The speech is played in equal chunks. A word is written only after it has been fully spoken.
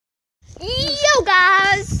Yo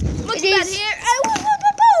guys! Monkey Man here.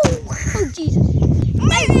 Oh Jesus. He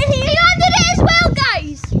landed it as well,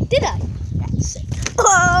 guys! Did I? That's sick.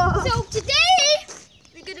 Oh. So today,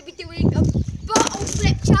 we're going to be doing a bottle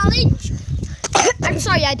flip challenge. I'm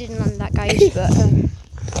sorry I didn't land that, guys, but...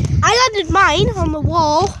 I landed mine on the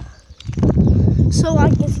wall, so I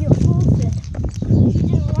give you a forfeit. You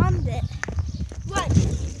didn't land it. Right,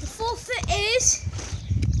 the forfeit is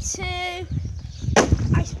to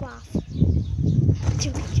ice bath.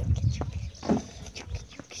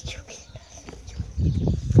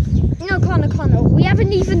 No, Connor, we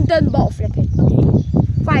haven't even done bottle flipping. Okay.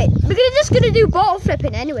 Right, we're just gonna do bottle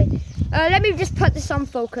flipping anyway. Let me just put this on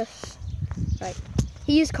focus. Right,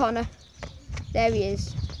 here's Connor. There he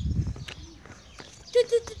is.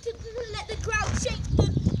 Let the ground shake.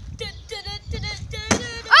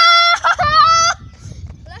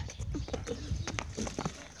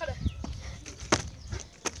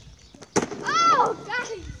 Oh,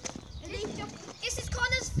 guys! This is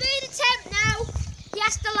Connor's third attempt now. He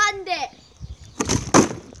has to land it.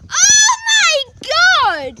 Oh my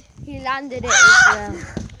God! He landed it as well.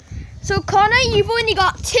 So Connor, you've only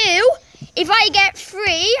got 2. If I get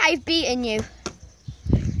 3, I've beaten you.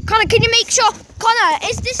 Connor, can you make sure? Connor,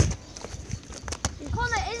 is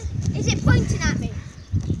it pointing at me?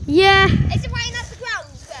 Yeah. Is it pointing at the ground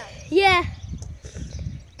as well? Yeah.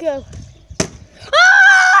 Go.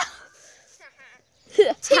 Ah!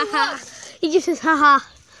 He just says haha.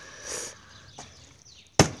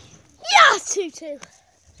 Yeah, 2-2.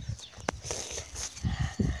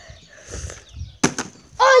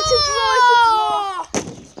 Oh, it's a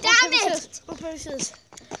draw. Damn it! Rock, paper, scissors.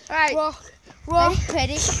 Right. Rock,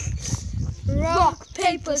 Ready? rock,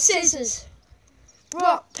 paper, scissors.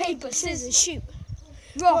 Rock, paper, scissors, shoot.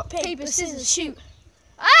 Rock, paper, scissors, shoot.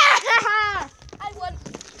 Ah! I won.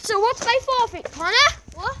 So what's my forfeit, Connor?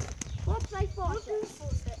 What? What's my forfeit?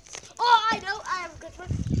 Oh, I know. I have a good one.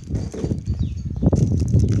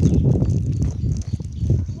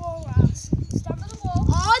 Wall ass. Stand on the wall.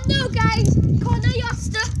 Oh no, guys! Connor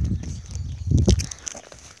Yoster.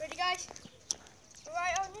 Ready, guys?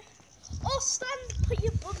 Right on you. Oh, stand. Put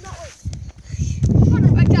your bum that way.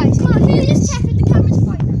 Connor, Right, guys. Connor, can you just check if the camera's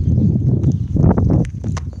pointing?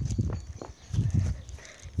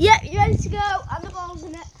 Yeah, you ready to go? And the ball's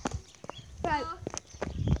in it. Right.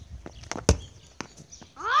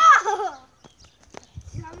 Ah!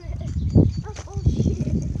 Damn it. Oh,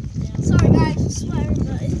 shit. Sorry, guys. I'm swearing,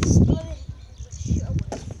 but it's bloody. Shit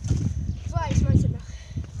away. Right, it's my turn now.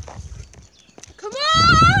 Come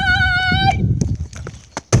on!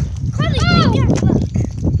 Connie, Oh! yeah, look.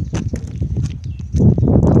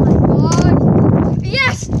 Oh my God!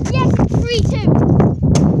 Yes! Yes! 3-2.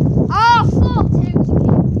 Oh, 4-2.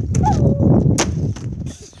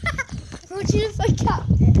 What do you if I got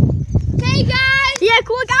it? Okay, guys. Yeah,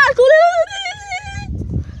 come on, guys. Go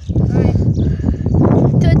Right.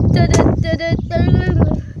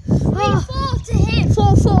 3-4 to him.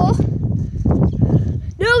 4-4.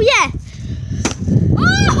 No, yeah.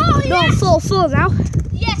 Oh, No, yes! 4-4 now.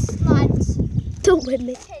 Yes, lads. Don't win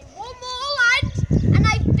me. Okay, one more land, and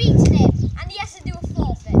I've beaten him, and he has to do a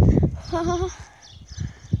forfeit. Oh.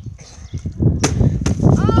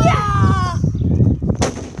 Yeah.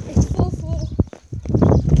 It's 4-4.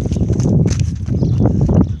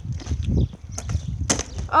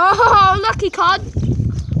 Oh, lucky cod. 5-4.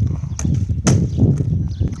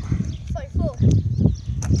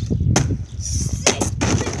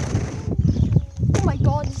 Oh my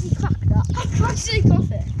God, has he cracked that? I can't shake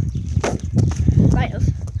off it. Right off.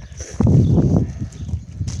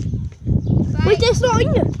 Right. Wait, there's not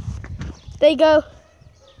in you. There you go.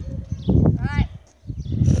 Right.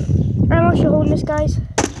 I'm actually holding this, guys.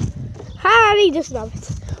 Harry, just love it.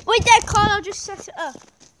 Wait there, Carl, I'll just set it up.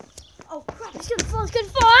 Oh crap, it's gonna fall, it's gonna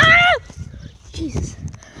fall. Ah! Jesus.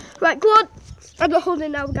 Right, go on. I'm not holding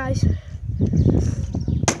it now, guys.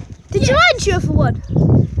 Did you land you for one?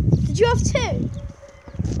 Did you have 2?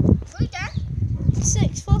 Right there.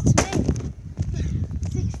 6-4 to me.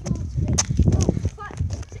 6-4 to me. Oh,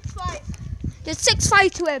 6-5. There's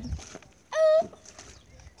 6-5 to him. Oh.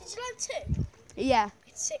 Did you land 2? Yeah.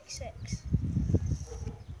 It's 6-6.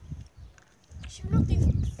 Should we not do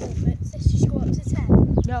forfeits? Let's just go up to 10.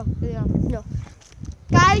 No, yeah. No.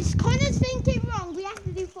 Guys, Connor's thinking wrong. We have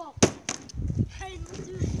to do forfeits. Hey, we'll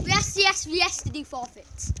do it. We have to do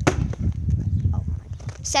forfeits. Oh,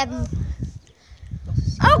 7.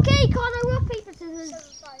 Okay, Connor, rock, paper, scissors.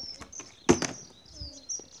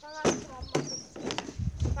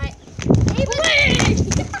 7-5. Right.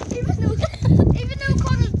 Even though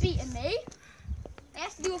Connor's beaten me, I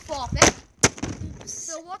have to do a forfeit.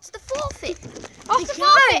 So what's the forfeit? What's the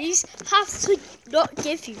forfeit? guys have to not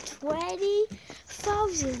give you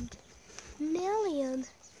 20,000 million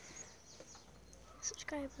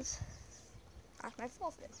subscribers. That's my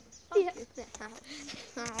forfeit. Yeah.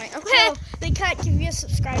 Alright, okay. No, they can't give you a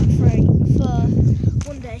subscriber for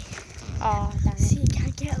one day. Oh, damn So it. you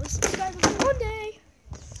can't get a subscriber for one day.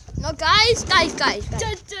 No, guys. Dun,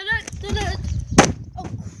 dun, dun, dun. Oh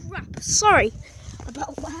crap! Sorry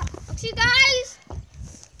about that. Okay, guys.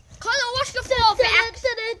 Connor, what's your forfeit?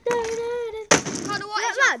 Connor, what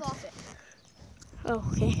is your forfeit?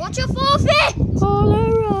 Okay. What's your forfeit?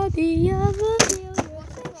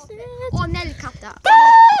 Oh, Nelly capped that.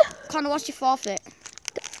 Connor, what's your forfeit?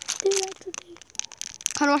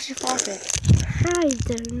 Connor, what's your forfeit? I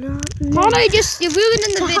do not know. Connor, you're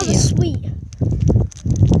ruining the To have a video. sweet.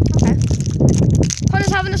 Okay.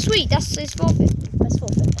 Connor's having a sweet. That's his forfeit. That's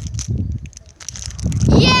forfeit.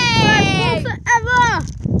 Yay! Forfeit ever.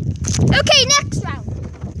 Okay, next round.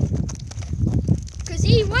 Because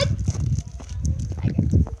he won.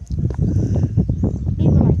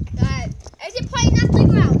 Is it playing at the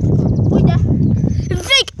ground? Winner. If you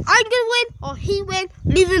think I'm gonna win or he win,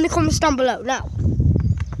 leave it in the comments down below now.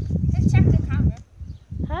 Let's check the camera.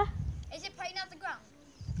 Huh? Is it playing at the ground?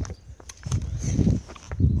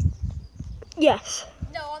 Yes.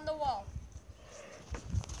 No, on the wall.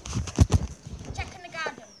 Check in the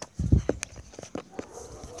garden.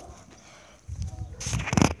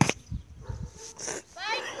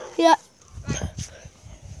 Right? Yeah.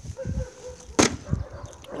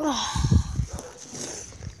 Right.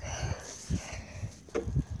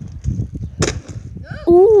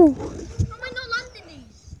 Ooh. How am I not landing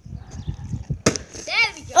these? There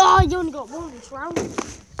we go. Oh, you only got one this round.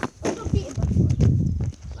 I'm not beating by one.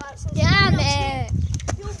 Right, so Damn you're it.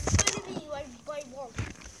 beating me by one.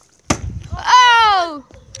 Oh!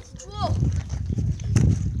 Draw.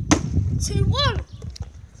 2-1.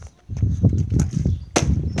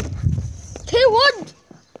 2-1.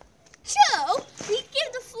 So, we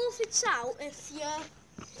give the forfeits out if you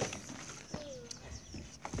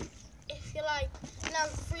like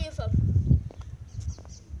land 3 of them.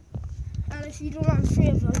 And if you don't land 3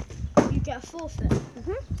 of them, you get a forfeit.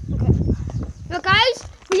 Okay. So guys,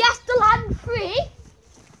 we have to land 3.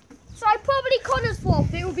 So probably Connor's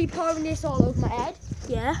forfeit will be pouring this all over my head.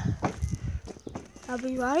 Yeah. That'll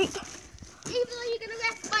be right. Even though you're going to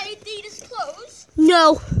wreck my Adidas clothes.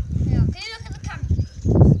 No. Yeah. Can you look at the camera?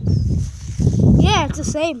 Yeah, it's the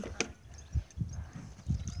same.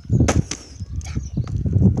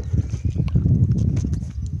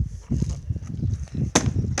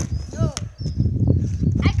 No.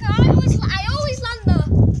 I always land the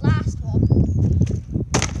last one.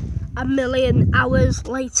 A million hours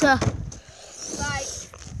later. Like,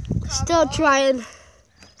 Still trying.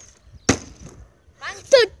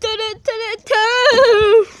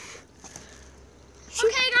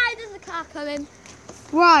 Okay guys, there's a car coming.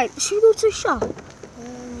 Right, should we go to the shop?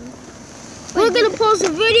 We're going to pause the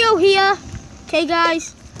video here. Okay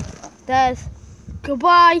guys, there's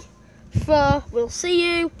goodbye. We'll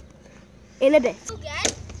see you in a bit. Again?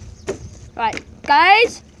 Right,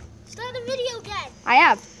 guys, Start the video again. I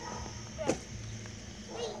have.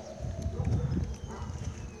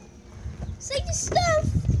 Say the stuff.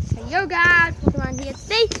 Yo guys, welcome on here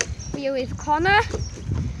today. We're with Connor.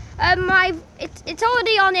 It's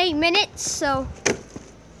already on 8 minutes, so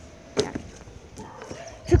yeah.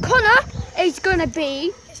 So Connor is gonna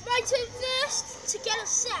be. It's my turn first to get a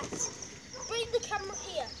set. Bring the camera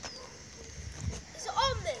here. Is it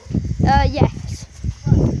on me? Yes.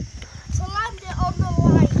 Right. To land it on the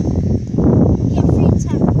line, get 3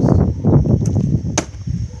 attempts.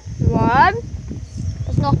 1.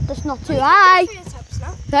 That's not too high. You get 3 attempts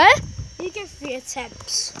now. Huh? You get 3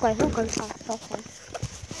 attempts. Wait, I'm going fast.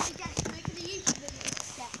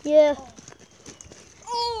 Yeah.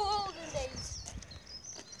 Oh, olden days.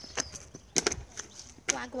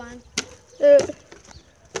 Wagwan. Uh,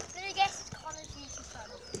 Can you guess it's Connor's YouTube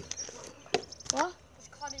channel? What? It's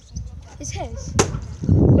Connor's YouTube channel. It's his.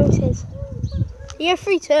 No, it's his. You get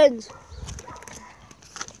 3 turns.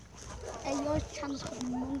 And your channel's called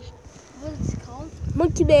Monkey. What is it called?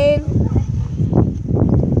 Monkey Man.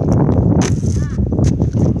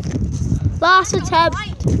 Last attempt.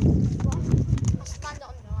 Let's land it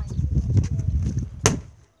on the line.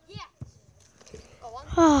 Yeah. Go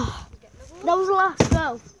on. That was the last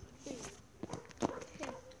go.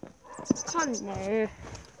 Connor.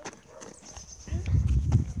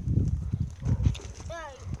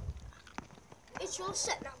 It's your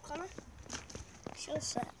set now, Connor. It's your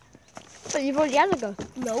set. But you've already had a go.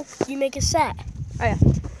 No, you make a set. Oh yeah.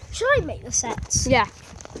 Should I make the sets? Yeah.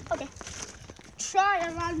 Okay. Try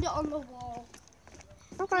and land it on the wall.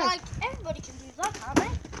 Okay. Like, everybody can do that, can't they?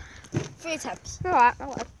 3 attempts. Alright. There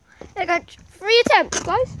you go. 3 attempts,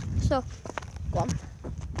 guys. So, go on.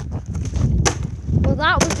 Well,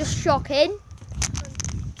 that was just shocking.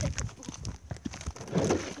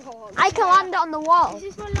 I can land it on the wall. This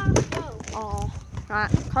is my last go. Oh, right.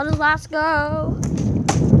 Connor's last go.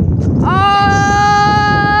 Oh!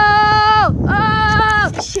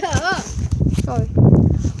 Oh! Shut up. Sorry.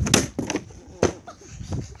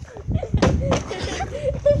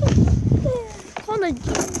 Connor.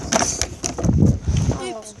 Oops.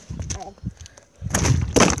 Oh.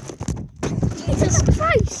 Jesus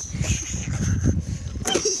Christ.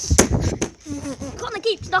 Connor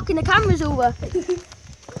keeps knocking the cameras over.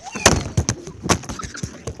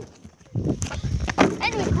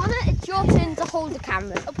 Anyway, Connor, it's your turn to hold the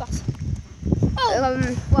camera. Oh, boss.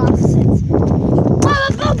 Well, that's it.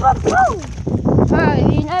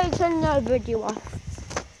 Alright, you know, turn the video off.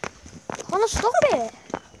 Connor, stop it.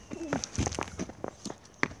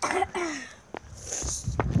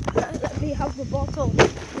 Let me have the bottle. Here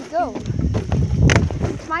you go.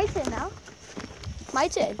 It's my turn now. My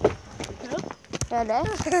turn. No.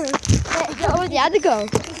 Really? You already had to go.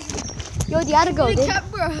 You already had to go, The didn't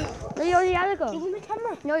camera. No, you already had to go. You want the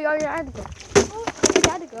camera? No, you already had to go. You already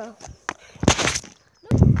had to go.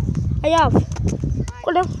 I have.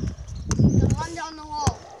 Go down. The one on the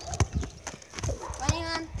wall. Ready,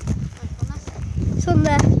 man? It's on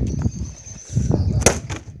there.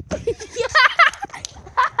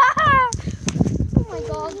 Oh my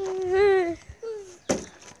god.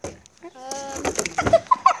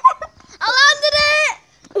 I landed it!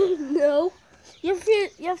 No. You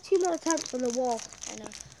have 2 more attempts on the wall. I know.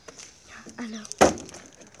 I know.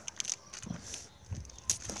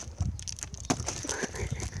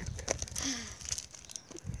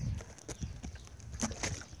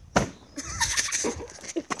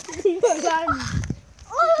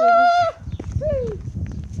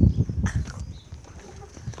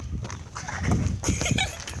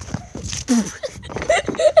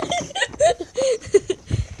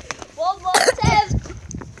 One more attempt.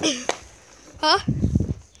 Huh?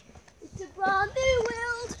 It's a brand new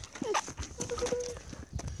world.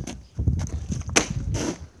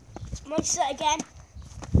 Might set again.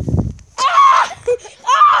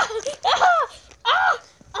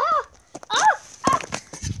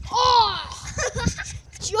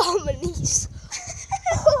 Germany's.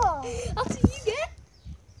 That's what you get.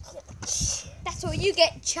 That's what you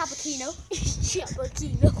get, Chabacino.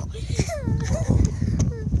 Chabacino.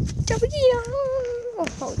 Chabacino. Oh,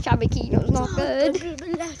 Chabacino's not good.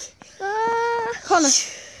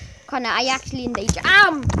 Connor, I actually in danger.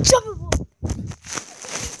 Oh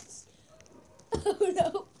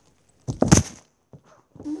no.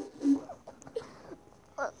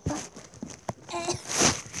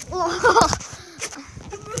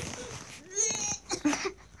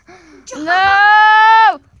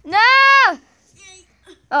 No!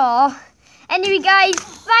 Oh. Anyway, guys,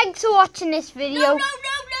 thanks for watching this video. No.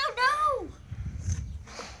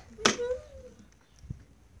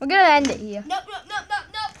 We're gonna end it here. No.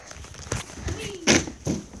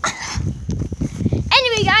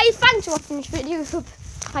 Anyway, guys, thanks for watching this video.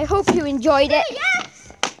 I hope you enjoyed it.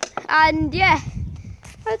 Yes. And yeah,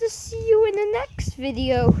 I'll just see you in the next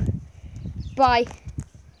video. Bye.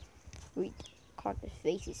 Wait, Connor's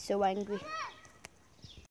face is so angry.